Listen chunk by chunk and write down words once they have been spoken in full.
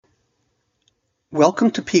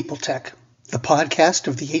Welcome to People Tech, the podcast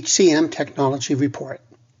of the HCM Technology Report.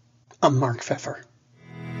 I'm Mark Pfeffer.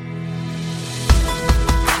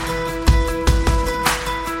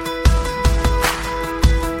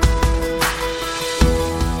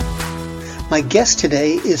 My guest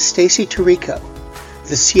today is Stacy Tirico,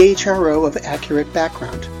 the CHRO of Accurate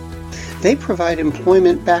Background. They provide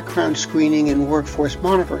employment background screening and workforce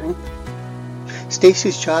monitoring.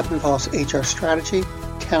 Stacy's job involves HR strategy,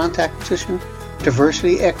 talent acquisition,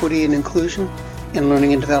 diversity, equity, and inclusion, and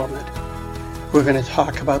learning and development. We're going to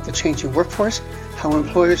talk about the changing workforce, how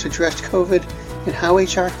employers addressed COVID, and how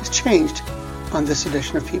HR has changed on this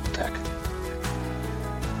edition of People Tech.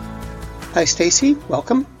 Hi, Stacy.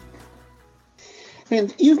 Welcome.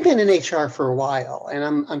 And you've been in HR for a while,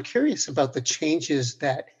 and I'm curious about the changes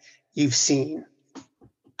that you've seen.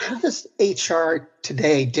 How does HR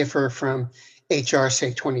today differ from HR,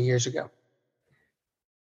 say, 20 years ago?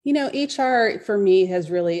 You know, HR for me has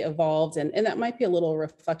really evolved, and that might be a little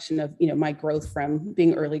reflection of, my growth from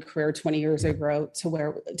being early career 20 years ago to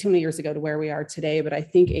where we are today. But I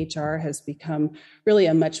think HR has become really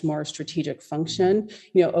a much more strategic function,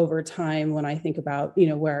 over time. When I think about,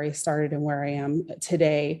 where I started and where I am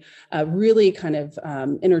today, really kind of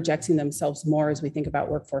interjecting themselves more as we think about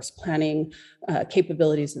workforce planning,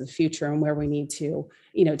 capabilities of the future and where we need to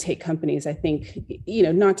take companies. I think,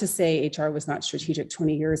 not to say HR was not strategic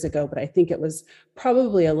 20 years ago, but I think it was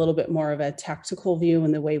probably a little bit more of a tactical view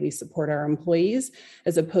in the way we support our employees,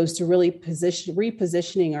 as opposed to really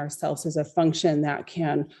repositioning ourselves as a function that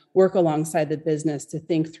can work alongside the business to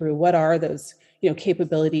think through what are those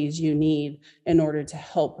capabilities you need in order to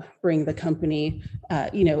help bring the company,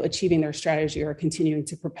 achieving their strategy or continuing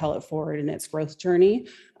to propel it forward in its growth journey.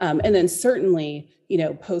 And then certainly,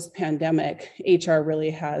 post-pandemic, HR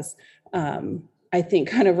really has, I think,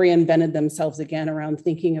 kind of reinvented themselves again around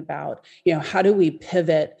thinking about, how do we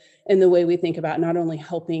pivot in the way we think about not only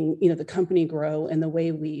helping, the company grow and the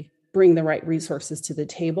way we bring the right resources to the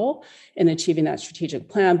table in achieving that strategic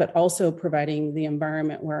plan, but also providing the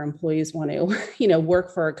environment where employees want to,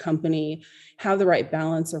 work for a company, have the right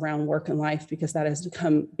balance around work and life, because that has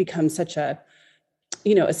become such a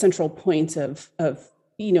central point of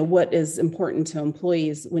what is important to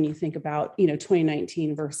employees when you think about,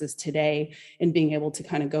 2019 versus today, and being able to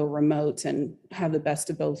kind of go remote and have the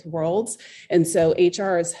best of both worlds. And so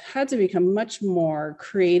HR has had to become much more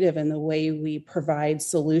creative in the way we provide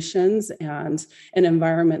solutions and an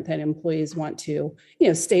environment that employees want to,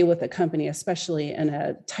 stay with the company, especially in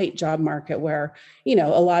a tight job market where, a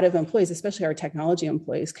lot of employees, especially our technology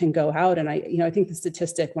employees, can go out. And I think the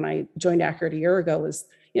statistic when I joined Accurate a year ago was,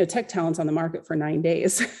 tech talent's on the market for 9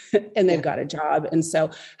 days and they've got a job. And so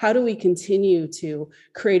how do we continue to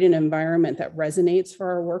create an environment that resonates for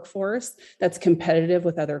our workforce, that's competitive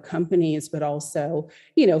with other companies, but also,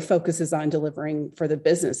 focuses on delivering for the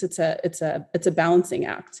business? It's a balancing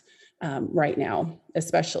act right now,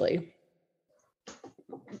 especially.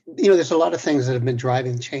 There's a lot of things that have been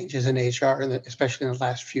driving changes in HR, especially in the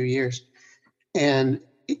last few years. And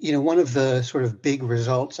one of the sort of big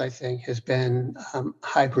results, I think, has been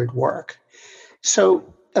hybrid work.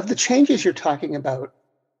 So of the changes you're talking about,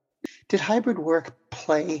 did hybrid work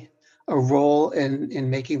play a role in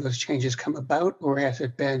making those changes come about, or has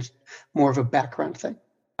it been more of a background thing?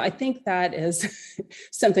 I think that is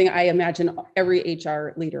something I imagine every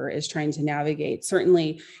HR leader is trying to navigate.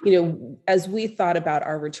 Certainly, as we thought about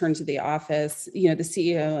our return to the office, the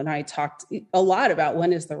CEO and I talked a lot about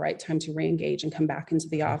when is the right time to reengage and come back into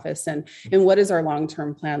the office, and what does our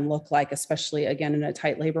long-term plan look like, especially again in a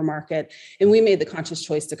tight labor market. And we made the conscious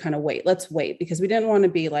choice to kind of wait. Let's wait, because we didn't want to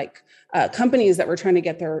be like companies that were trying to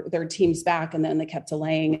get their teams back, and then they kept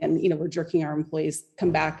delaying, and we're jerking our employees come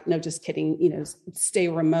back. No, just kidding. Stay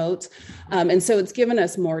remote. And so it's given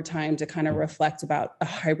us more time to kind of reflect about a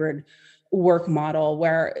hybrid work model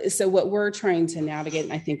so what we're trying to navigate,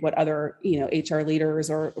 and I think what other, HR leaders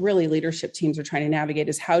or really leadership teams are trying to navigate,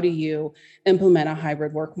 is how do you implement a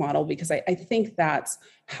hybrid work model? Because I think that's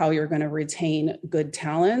how you're going to retain good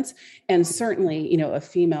talent, and certainly, a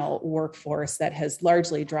female workforce that has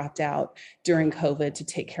largely dropped out during COVID to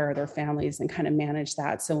take care of their families and kind of manage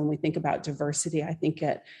that. So when we think about diversity, I think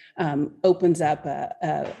it opens up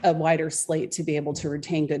a wider slate to be able to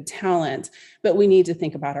retain good talent. But we need to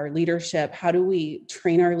think about our leadership. How do we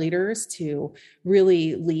train our leaders to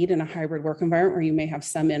really lead in a hybrid work environment where you may have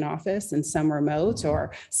some in office and some remote,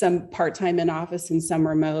 or some part-time in office and some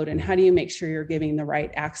remote? And how do you make sure you're giving the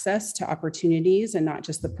right access to opportunities and not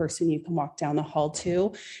just the person you can walk down the hall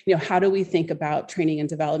to? How do we think about training and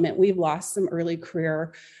development? We've lost some early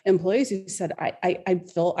career employees who said, I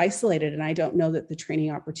feel isolated and I don't know that the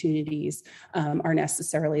training opportunities are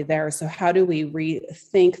necessarily there. So how do we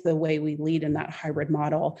rethink the way we lead in that hybrid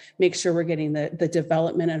model, make sure we're getting the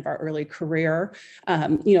development of our early career? A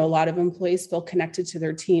lot of employees feel connected to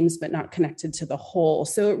their teams, but not connected to the whole.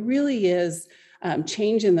 So it really is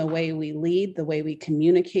change in the way we lead, the way we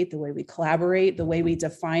communicate, the way we collaborate, the way we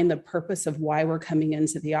define the purpose of why we're coming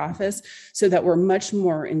into the office, so that we're much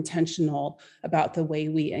more intentional about the way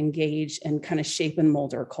we engage and kind of shape and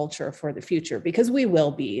mold our culture for the future, because we will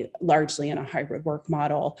be largely in a hybrid work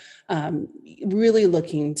model, really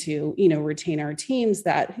looking to, retain our teams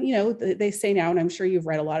that, they say now, and I'm sure you've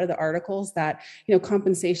read a lot of the articles that,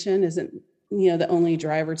 compensation isn't the only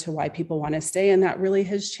driver to why people want to stay. And that really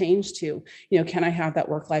has changed to, can I have that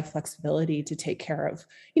work-life flexibility to take care of,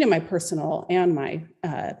 my personal and my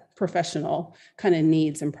professional kind of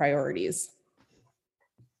needs and priorities?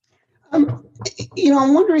 I'm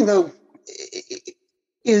wondering though,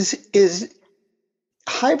 is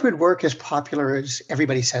hybrid work as popular as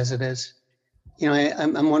everybody says it is?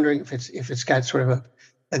 I'm wondering if it's got sort of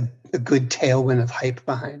a good tailwind of hype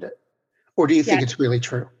behind it, or do you think it's really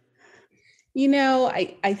true?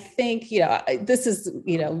 I think, this is,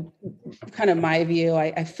 kind of my view.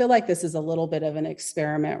 I feel like this is a little bit of an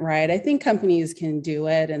experiment, right? I think companies can do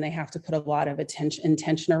it and they have to put a lot of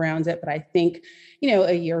intention around it. But I think,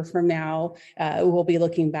 a year from now, we'll be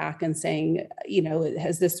looking back and saying,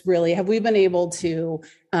 have we been able to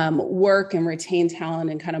work and retain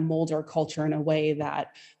talent and kind of mold our culture in a way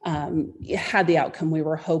that had the outcome we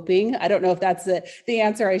were hoping? I don't know if that's the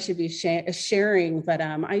answer I should be sharing, but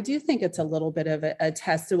I do think it's a little bit of a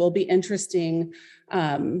test. It will be interesting,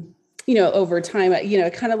 over time. I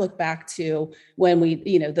kind of look back to when we,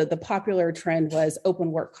 the popular trend was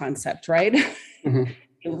open work concept, right? Mm-hmm.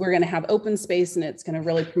 We're going to have open space and it's going to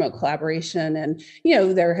really promote collaboration. And,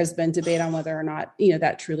 there has been debate on whether or not,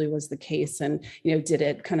 that truly was the case. And, did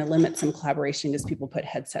it kind of limit some collaboration as people put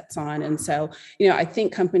headsets on? And so, I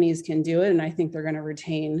think companies can do it. And I think they're going to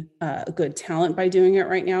retain good talent by doing it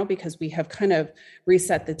right now, because we have kind of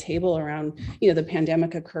reset the table around, the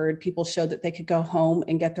pandemic occurred. People showed that they could go home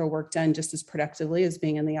and get their work done just as productively as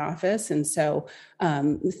being in the office. And so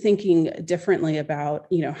thinking differently about,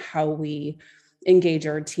 how we engage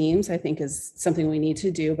our teams, I think is something we need to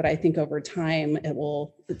do. But I think over time, it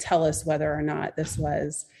will tell us whether or not this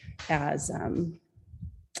was as,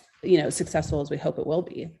 successful as we hope it will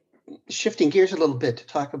be. Shifting gears a little bit to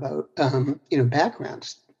talk about,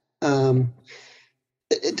 backgrounds.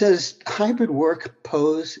 Does hybrid work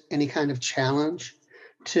pose any kind of challenge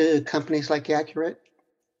to companies like Accurate?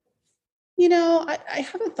 I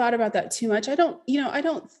haven't thought about that too much. I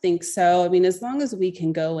don't think so. I mean, as long as we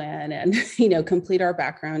can go in and, complete our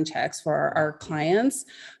background checks for our clients,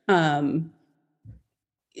 I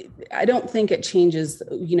don't think it changes,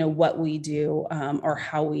 what we do or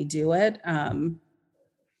how we do it.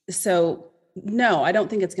 So no, I don't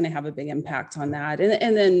think it's going to have a big impact on that.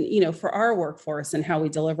 And then, for our workforce and how we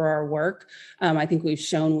deliver our work, I think we've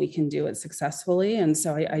shown we can do it successfully. And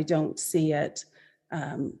so I don't see it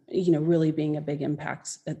really being a big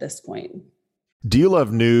impact at this point. Do you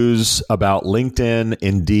love news about LinkedIn,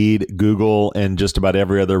 Indeed, Google, and just about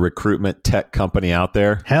every other recruitment tech company out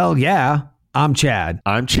there? Hell yeah. I'm Chad.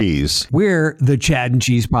 I'm Cheese. We're the Chad and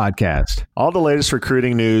Cheese Podcast. All the latest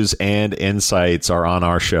recruiting news and insights are on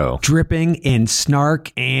our show, dripping in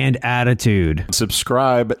snark and attitude.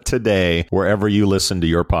 Subscribe today wherever you listen to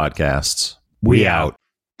your podcasts. We out.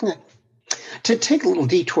 To take a little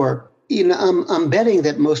detour, I'm betting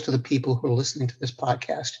that most of the people who are listening to this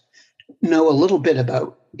podcast know a little bit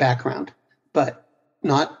about background, but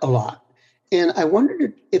not a lot. And I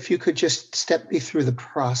wondered if you could just step me through the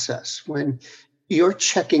process when you're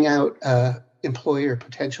checking out an employee or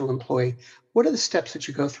potential employee. What are the steps that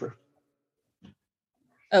you go through?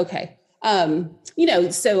 Okay.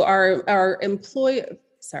 So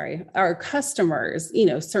our customers,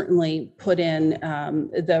 certainly put in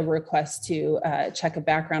the request to check a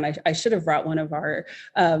background. I should have brought one of our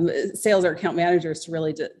sales or account managers to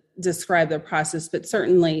really describe the process, but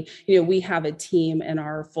certainly, we have a team in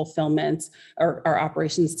our fulfillment or our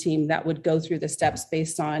operations team that would go through the steps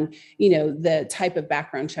based on, the type of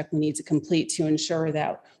background check we need to complete to ensure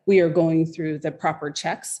that we are going through the proper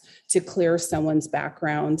checks to clear someone's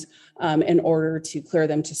background in order to clear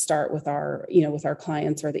them to start with our, with our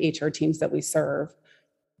clients or the HR teams that we serve.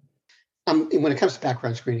 when it comes to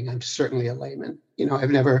background screening, I'm certainly a layman.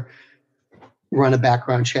 I've never run a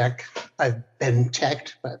background check. I've been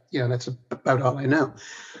checked, but that's about all I know.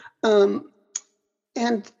 And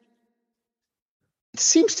it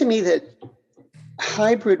seems to me that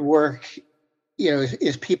hybrid work,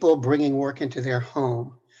 is people bringing work into their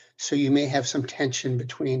home. So you may have some tension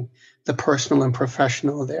between the personal and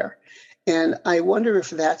professional there. And I wonder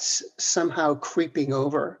if that's somehow creeping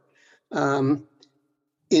over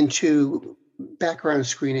into background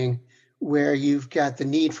screening, where you've got the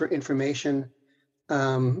need for information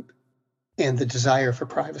and the desire for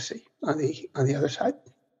privacy on the other side.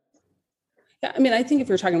 Yeah, I mean, I think if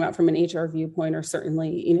you're talking about from an HR viewpoint, or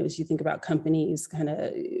certainly, as you think about companies kind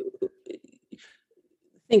of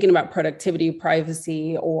thinking about productivity,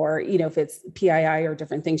 privacy, or, if it's PII or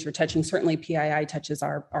different things you're touching, certainly PII touches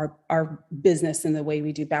our business and the way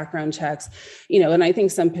we do background checks, and I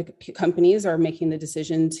think some companies are making the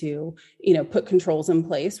decision to, put controls in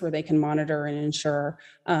place where they can monitor and ensure,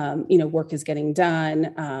 work is getting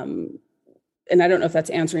done. And I don't know if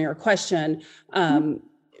that's answering your question,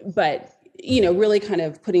 but really kind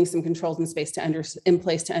of putting some controls in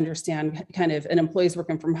place to understand kind of an employee's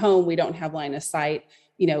working from home. We don't have line of sight,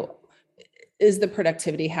 is the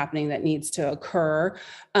productivity happening that needs to occur?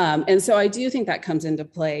 And so I do think that comes into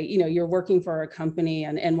play. You're working for a company,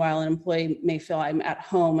 and while an employee may feel I'm at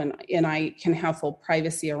home and I can have full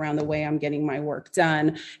privacy around the way I'm getting my work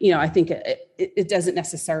done, I think it doesn't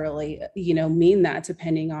necessarily, mean that,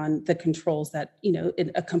 depending on the controls that,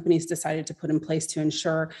 a company's decided to put in place to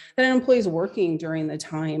ensure that an employee is working during the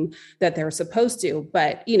time that they're supposed to.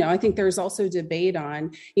 But, I think there's also debate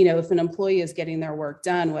on, if an employee is getting their work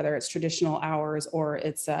done, whether it's traditional hours or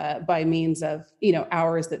it's by means of,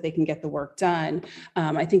 hours that they can get the work done.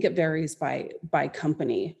 I think it varies by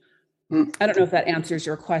company. I don't know if that answers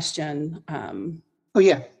your question. Oh,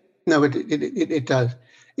 yeah. No, it does.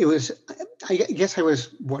 It was, I guess I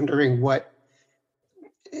was wondering what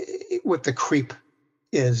the creep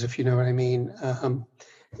is, if you know what I mean.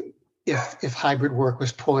 If hybrid work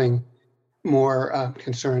was pulling more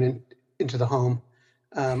concern into the home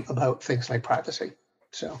about things like privacy.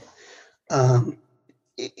 So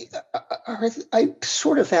I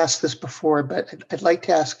sort of asked this before, but I'd like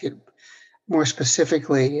to ask it more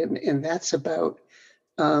specifically, and that's about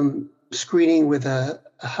screening with a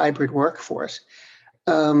hybrid workforce.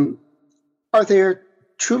 Are there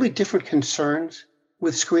truly different concerns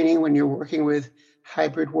with screening when you're working with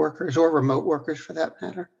hybrid workers or remote workers, for that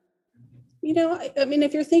matter? I mean,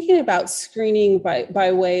 if you're thinking about screening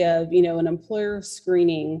by way of, an employer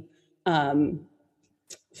screening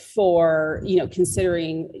for,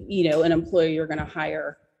 considering, an employee you're going to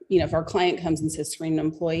hire, if our client comes and says screen an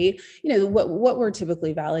employee, what we're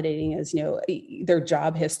typically validating is, their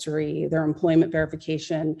job history, their employment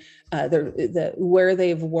verification, where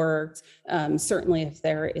they've worked, certainly if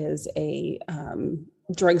there is a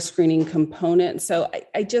drug screening component. So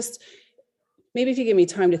I just, maybe if you give me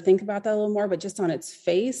time to think about that a little more, but just on its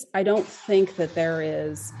face, I don't think that there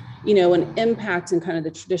is, an impact in kind of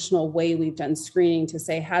the traditional way we've done screening to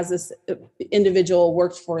say, has this individual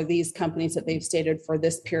worked for these companies that they've stated for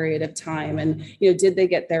this period of time? And, did they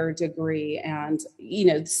get their degree? And,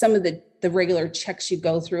 some of the regular checks you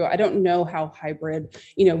go through, I don't know how hybrid,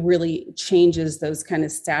 really changes those kind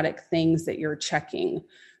of static things that you're checking,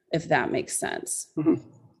 if that makes sense. Mm-hmm.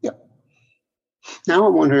 Yep. Now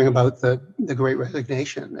I'm wondering about the Great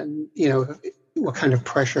Resignation, and what kind of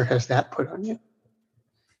pressure has that put on you?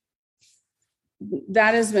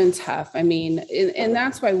 That has been tough. I mean, and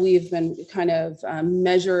that's why we've been kind of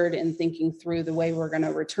measured in thinking through the way we're going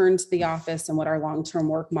to return to the office and what our long-term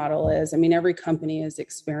work model is. I mean, every company is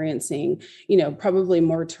experiencing, probably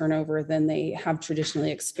more turnover than they have traditionally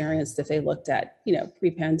experienced if they looked at,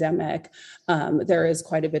 pre-pandemic. There is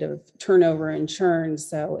quite a bit of turnover and churn.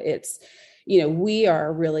 So it's, we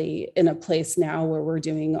are really in a place now where we're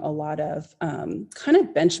doing a lot of kind of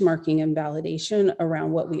benchmarking and validation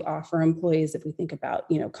around what we offer employees. If we think about,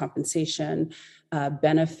 compensation,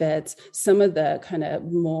 benefits, some of the kind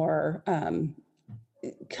of more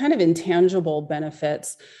kind of intangible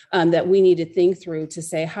benefits that we need to think through to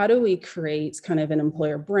say, how do we create kind of an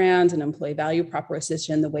employer brand, an employee value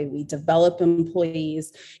proposition, the way we develop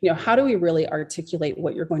employees, how do we really articulate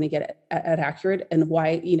what you're going to get at Accurate and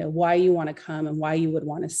why you want to come and why you would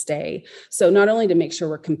want to stay. So not only to make sure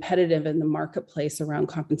we're competitive in the marketplace around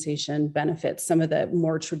compensation, benefits, some of the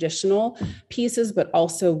more traditional pieces, but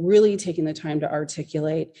also really taking the time to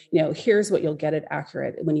articulate, here's what you'll get at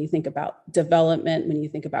Accurate when you think about development, when you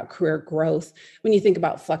think about career growth, when you think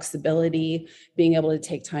about flexibility, being able to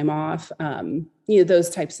take time off. those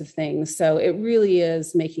types of things. So it really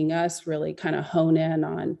is making us really kind of hone in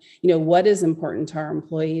on, what is important to our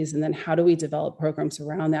employees, and then how do we develop programs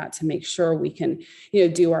around that to make sure we can,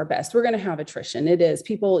 do our best. We're going to have attrition. It is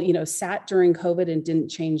people, sat during COVID and didn't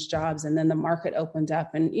change jobs, and then the market opened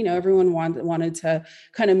up, and everyone wanted to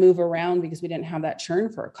kind of move around because we didn't have that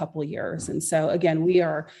churn for a couple of years. And so again, we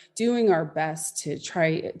are doing our best to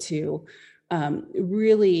try to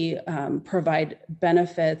really provide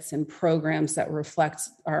benefits and programs that reflect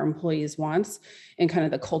our employees' wants and kind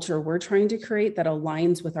of the culture we're trying to create that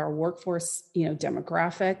aligns with our workforce,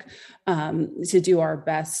 demographic, to do our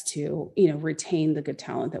best to, retain the good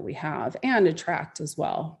talent that we have and attract as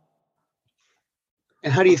well.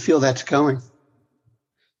 And how do you feel that's going?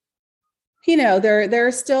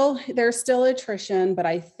 There's still attrition, but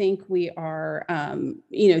I think we are,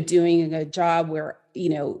 doing a job where,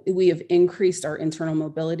 we have increased our internal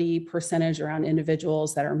mobility percentage around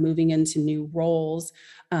individuals that are moving into new roles.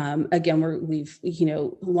 Again, we've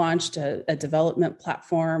launched a development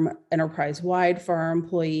platform enterprise-wide for our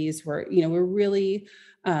employees where, we're really,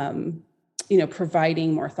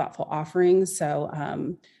 providing more thoughtful offerings.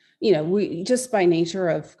 So, we just by nature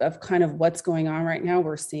of kind of what's going on right now,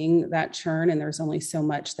 we're seeing that churn, and there's only so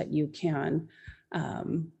much that you can,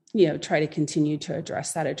 try to continue to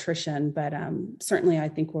address that attrition. But certainly I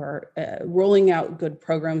think we're rolling out good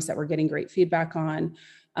programs that we're getting great feedback on,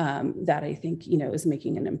 that I think, is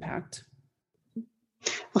making an impact.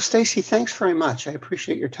 Well, Stacey, thanks very much. I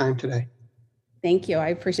appreciate your time today. Thank you. I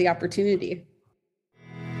appreciate the opportunity.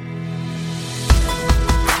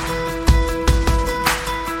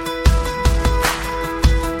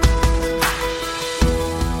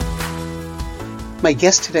 My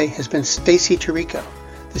guest today has been Stacey Tirico,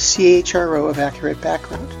 the CHRO of Accurate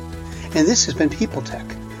Background. And this has been People Tech,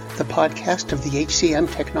 the podcast of the HCM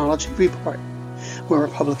Technology Report. We're a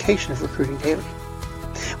publication of Recruiting Daily.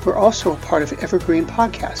 We're also a part of Evergreen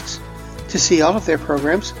Podcasts. To see all of their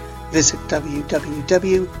programs, visit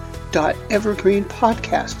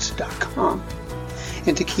www.evergreenpodcasts.com.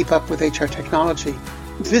 And to keep up with HR technology,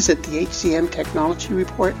 visit the HCM Technology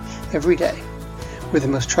Report every day. We're the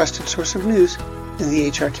most trusted source of news in the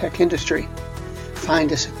HR tech industry.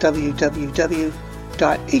 Find us at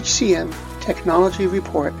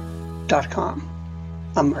www.hcmtechnologyreport.com.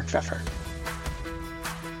 I'm Mark Pfeffer.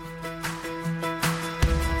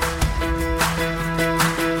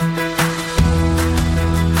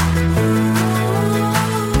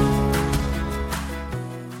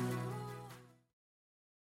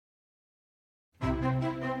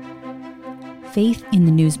 Faith in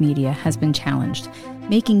the news media has been challenged,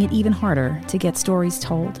 making it even harder to get stories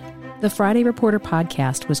told. The Friday Reporter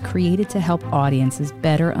podcast was created to help audiences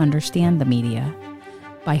better understand the media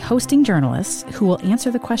by hosting journalists who will answer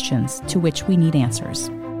the questions to which we need answers.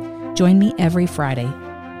 Join me every Friday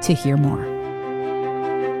to hear more.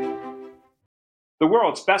 The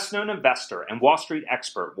world's best-known investor and Wall Street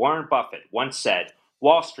expert Warren Buffett once said,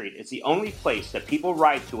 "Wall Street is the only place that people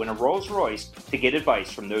ride to in a Rolls-Royce to get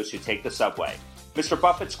advice from those who take the subway." Mr.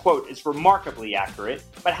 Buffett's quote is remarkably accurate,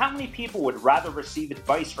 but how many people would rather receive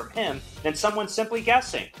advice from him than someone simply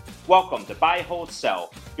guessing? Welcome to Buy, Hold,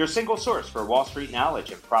 Sell, your single source for Wall Street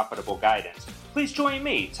knowledge and profitable guidance. Please join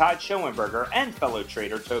me, Todd Schoenberger, and fellow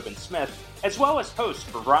trader Tobin Smith, as well as host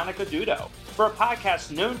Veronica Dudo, for a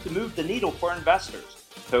podcast known to move the needle for investors.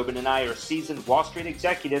 Tobin and I are seasoned Wall Street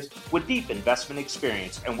executives with deep investment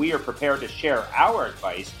experience, and we are prepared to share our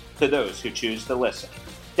advice to those who choose to listen.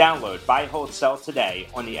 Download Buy, Hold, Sell today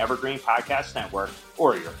on the Evergreen Podcast Network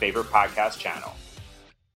or your favorite podcast channel.